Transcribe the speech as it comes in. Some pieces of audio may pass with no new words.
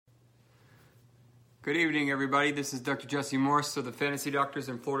Good evening, everybody. This is Dr. Jesse Morse of the Fantasy Doctors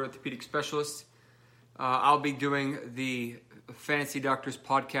and Florida Orthopedic Specialists. I'll be doing the Fantasy Doctors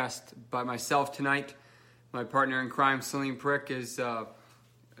podcast by myself tonight. My partner in crime, Celine Prick, is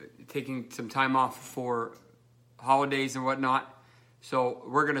taking some time off for holidays and whatnot. So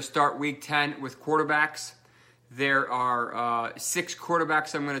we're going to start Week 10 with quarterbacks. There are 6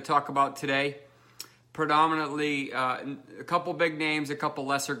 quarterbacks I'm going to talk about today. Predominantly a couple big names, a couple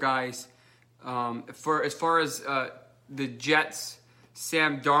lesser guys. As far as the Jets,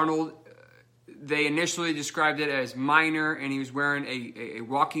 Sam Darnold, they initially described it as minor, and he was wearing a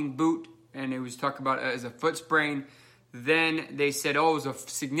walking boot, and it was talked about as a foot sprain. Then they said, it was a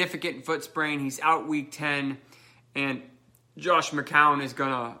significant foot sprain. He's out Week 10, and Josh McCown is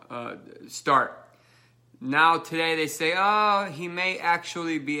going to start. Now today they say, he may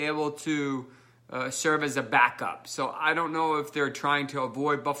actually be able to serve as a backup. So I don't know if they're trying to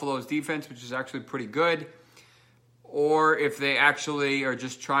avoid Buffalo's defense, which is actually pretty good, or if they actually are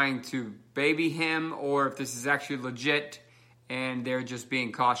just trying to baby him, or if this is actually legit and they're just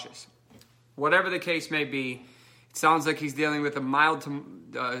being cautious. Whatever the case may be, it sounds like he's dealing with a mild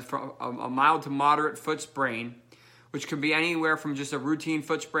to moderate foot sprain, which can be anywhere from just a routine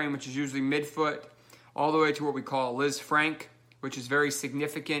foot sprain, which is usually midfoot, all the way to what we call Liz Frank, which is very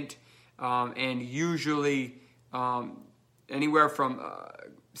significant. And usually anywhere from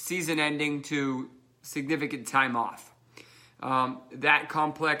season ending to significant time off. That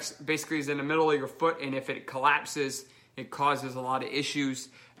complex basically is in the middle of your foot, and if it collapses, it causes a lot of issues,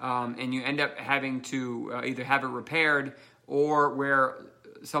 and you end up having to either have it repaired or wear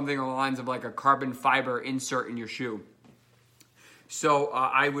something along the lines of like a carbon fiber insert in your shoe. So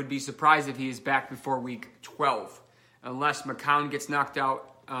I would be surprised if he is back before week 12, unless McCown gets knocked out.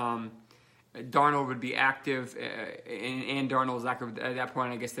 Darnold would be active, and Darnold is active. At that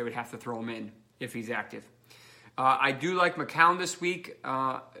point, I guess they would have to throw him in if he's active. I do like McCown this week,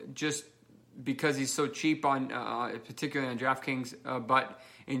 just because he's so cheap on, particularly on DraftKings. But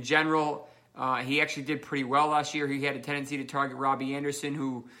in general, he actually did pretty well last year. He had a tendency to target Robbie Anderson,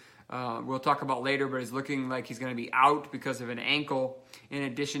 who we'll talk about later, but is looking like he's going to be out because of an ankle, in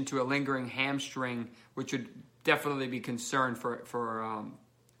addition to a lingering hamstring, which would definitely be concern for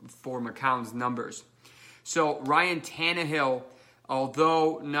McCown's numbers. So Ryan Tannehill,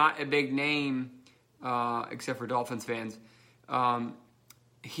 although not a big name, except for Dolphins fans,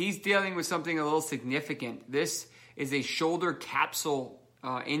 he's dealing with something a little significant. This is a shoulder capsule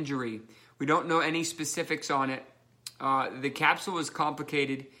injury. We don't know any specifics on it. The capsule is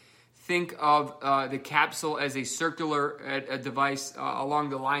complicated. Think of the capsule as a circular device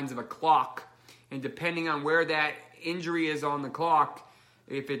along the lines of a clock. And depending on where that injury is on the clock,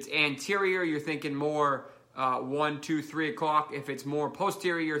 if it's anterior, you're thinking more 1, 2, 3 o'clock. If it's more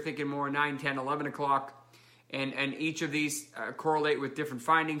posterior, you're thinking more 9, 10, 11 o'clock. And each of these correlate with different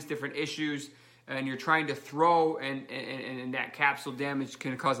findings, different issues. And you're trying to throw, and that capsule damage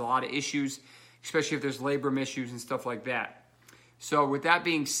can cause a lot of issues, especially if there's labrum issues and stuff like that. So with that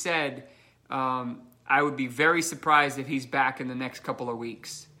being said, I would be very surprised if he's back in the next couple of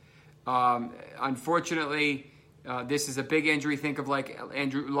weeks. Unfortunately, this is a big injury. Think of like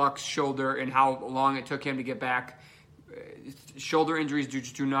Andrew Luck's shoulder and how long it took him to get back. Shoulder injuries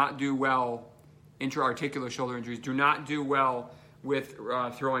do not do well. Intra-articular shoulder injuries do not do well with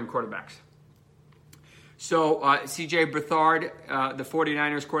throwing quarterbacks. So CJ Beathard, the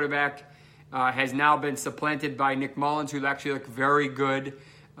 49ers quarterback, has now been supplanted by Nick Mullins, who actually looked very good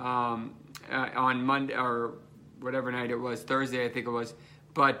on Monday or whatever night it was, Thursday I think it was.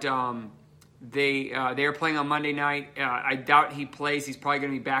 But they are playing on Monday night. I doubt he plays. He's probably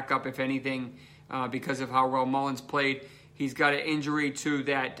going to be back up, if anything, because of how well Mullins played. He's got an injury to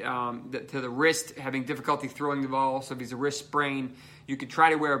to the wrist, having difficulty throwing the ball. So if he's a wrist sprain, you could try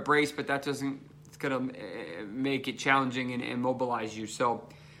to wear a brace, but that doesn't. It's going to make it challenging and immobilize you. So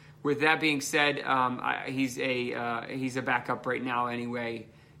with that being said, he's a backup right now anyway.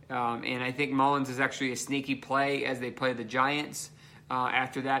 And I think Mullins is actually a sneaky play as they play the Giants.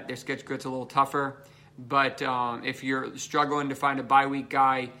 After that, their schedule gets a little tougher. But if you're struggling to find a bye week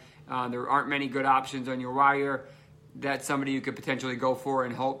guy, there aren't many good options on your wire. That's somebody you could potentially go for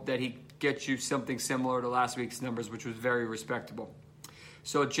and hope that he gets you something similar to last week's numbers, which was very respectable.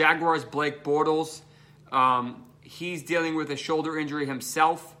 So Jaguars' Blake Bortles, he's dealing with a shoulder injury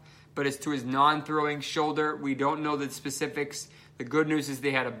himself, but it's to his non-throwing shoulder. We don't know the specifics. The good news is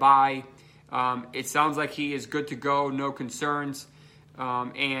they had a bye. It sounds like he is good to go, no concerns.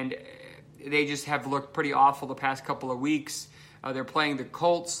 And they just have looked pretty awful the past couple of weeks. They're playing the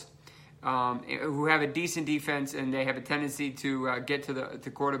Colts, who have a decent defense, and they have a tendency to get to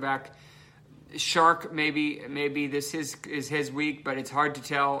the quarterback. Shark, maybe this is his week, but it's hard to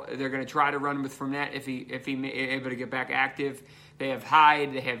tell. They're going to try to run with Fournette if he able to get back active. They have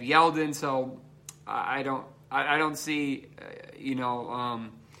Hyde, they have Yeldon, so I don't see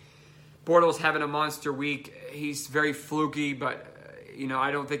Bortles having a monster week. He's very fluky, but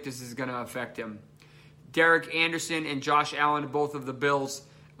I don't think this is going to affect him. Derek Anderson and Josh Allen, both of the Bills,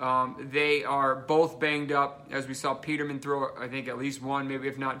 they are both banged up. As we saw Peterman throw, I think, at least one, maybe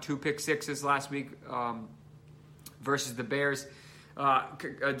if not two pick sixes last week versus the Bears.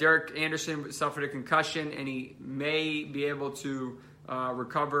 Derek Anderson suffered a concussion, and he may be able to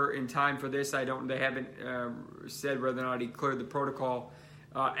recover in time for this. They haven't said whether or not he cleared the protocol.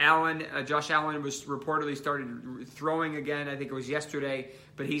 Josh Allen was reportedly started throwing again. I think it was yesterday,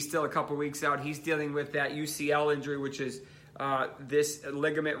 but he's still a couple weeks out. He's dealing with that UCL injury, which is this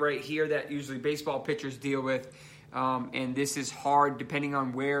ligament right here that usually baseball pitchers deal with. And this is hard depending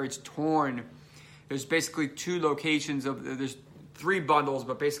on where it's torn. There's basically two locations there's three bundles,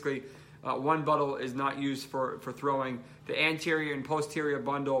 but basically one bundle is not used for throwing. The anterior and posterior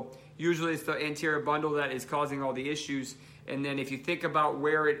bundle, usually it's the anterior bundle that is causing all the issues. And then if you think about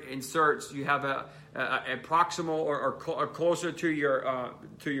where it inserts, you have a proximal or closer to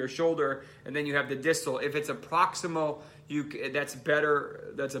your shoulder, and then you have the distal. If it's a proximal, that's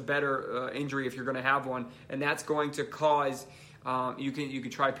better. That's a better injury if you're going to have one, and that's going to cause. You can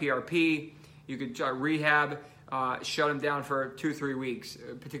try PRP, you could try rehab, shut them down for 2-3 weeks,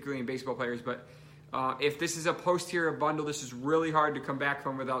 particularly in baseball players. But if this is a posterior bundle, this is really hard to come back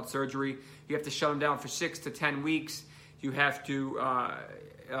from without surgery. You have to shut them down for 6 to 10 weeks. You have to.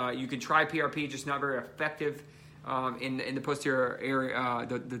 You can try PRP, just not very effective in the posterior area,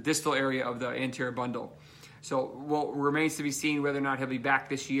 the distal area of the anterior bundle. So, remains to be seen whether or not he'll be back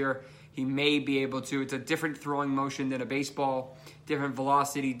this year. He may be able to. It's a different throwing motion than a baseball, different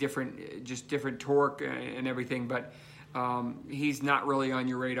velocity, different torque and everything. But he's not really on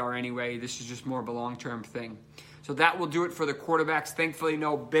your radar anyway. This is just more of a long-term thing. So that will do it for the quarterbacks. Thankfully,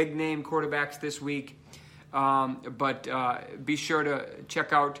 no big-name quarterbacks this week. But be sure to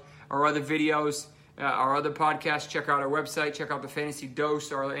check out our other videos, our other podcasts. Check out our website. Check out the Fantasy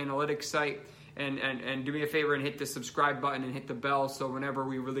Dose, our analytics site. And do me a favor and hit the subscribe button and hit the bell so whenever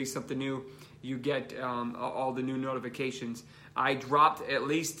we release something new, you get all the new notifications. I dropped at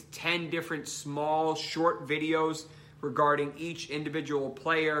least 10 different small, short videos regarding each individual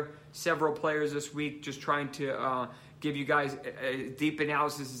player, several players this week, just trying to give you guys as deep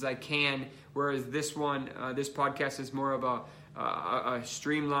analysis as I can, whereas this podcast is more of a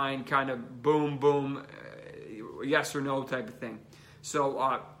streamlined kind of boom, yes or no type of thing.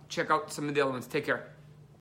 So check out some of the other ones. Take care.